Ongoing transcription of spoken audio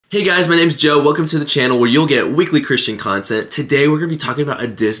Hey guys, my name's Joe. Welcome to the channel where you'll get weekly Christian content. Today we're going to be talking about a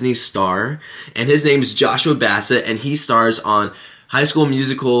Disney star, and his name is Joshua Basset, and he stars on High School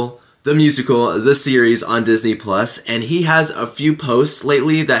Musical, the series on Disney+, and he has a few posts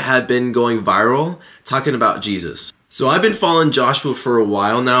lately that have been going viral talking about Jesus. So I've been following Joshua for a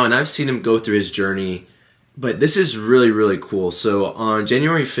while now, and I've seen him go through his journey, but this is really cool. So on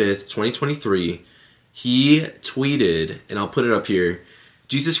January 5th, 2023, he tweeted, and I'll put it up here,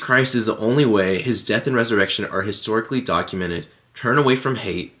 "Jesus Christ is the only way. His death and resurrection are historically documented. Turn away from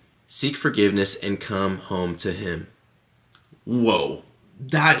hate, seek forgiveness, and come home to him." Whoa,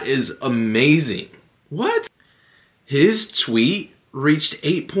 that is amazing. What? His tweet reached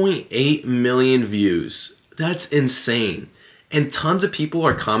 8.8 million views. That's insane. And tons of people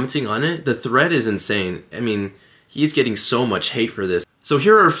are commenting on it. The thread is insane. I mean, he's getting so much hate for this. So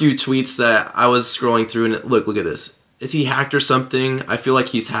here are a few tweets that I was scrolling through, and look at this. Is he hacked or something? I feel like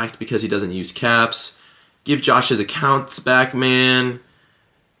he's hacked because he doesn't use caps. Give Josh his accounts back, man.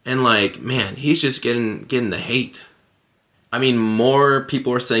 And like, man, he's just getting the hate. I mean, more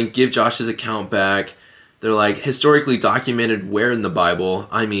people are saying give Josh his account back. They're like, historically documented where in the Bible?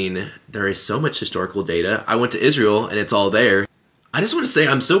 I mean, there is so much historical data. I went to Israel and it's all there. I just want to say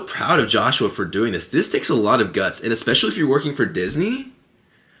I'm so proud of Joshua for doing this. This takes a lot of guts, and especially if you're working for Disney,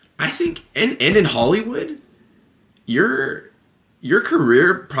 I think, and in Hollywood, your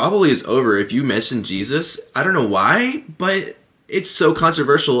career probably is over if you mention Jesus. I don't know why, but it's so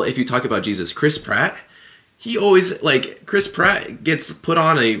controversial if you talk about Jesus. Chris Pratt, Chris Pratt gets put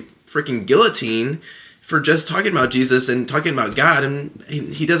on a freaking guillotine for just talking about Jesus and talking about God, and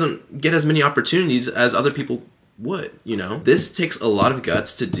he doesn't get as many opportunities as other people would, you know? This takes a lot of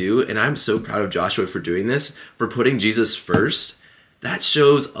guts to do, and I'm so proud of Joshua for doing this, for putting Jesus first. That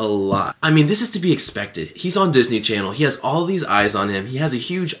shows a lot. I mean, this is to be expected. He's on Disney Channel. He has all these eyes on him. He has a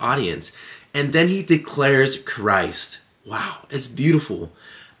huge audience. And then he declares Christ. Wow, it's beautiful.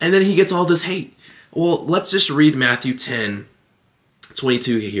 And then he gets all this hate. Well, let's just read Matthew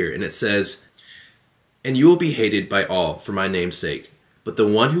 10:22 here. And it says, "And you will be hated by all for my name's sake, but the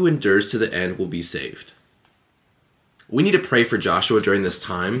one who endures to the end will be saved." We need to pray for Joshua during this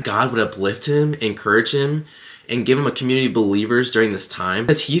time. God would uplift him, encourage him, and give him a community of believers during this time.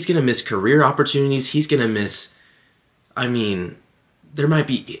 Because he's going to miss career opportunities. He's going to miss, I mean, it might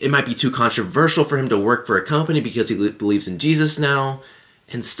be too controversial for him to work for a company because he believes in Jesus now.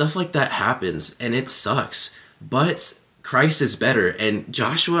 And stuff like that happens, and it sucks. But Christ is better. And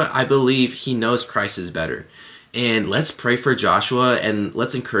Joshua, I believe he knows Christ is better. And let's pray for Joshua, and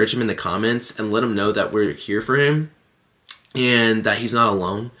let's encourage him in the comments, and let him know that we're here for him, and that he's not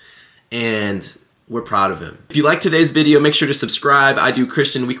alone. And we're proud of him. If you like today's video, make sure to subscribe. I do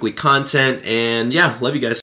Christian weekly content, and yeah, love you guys.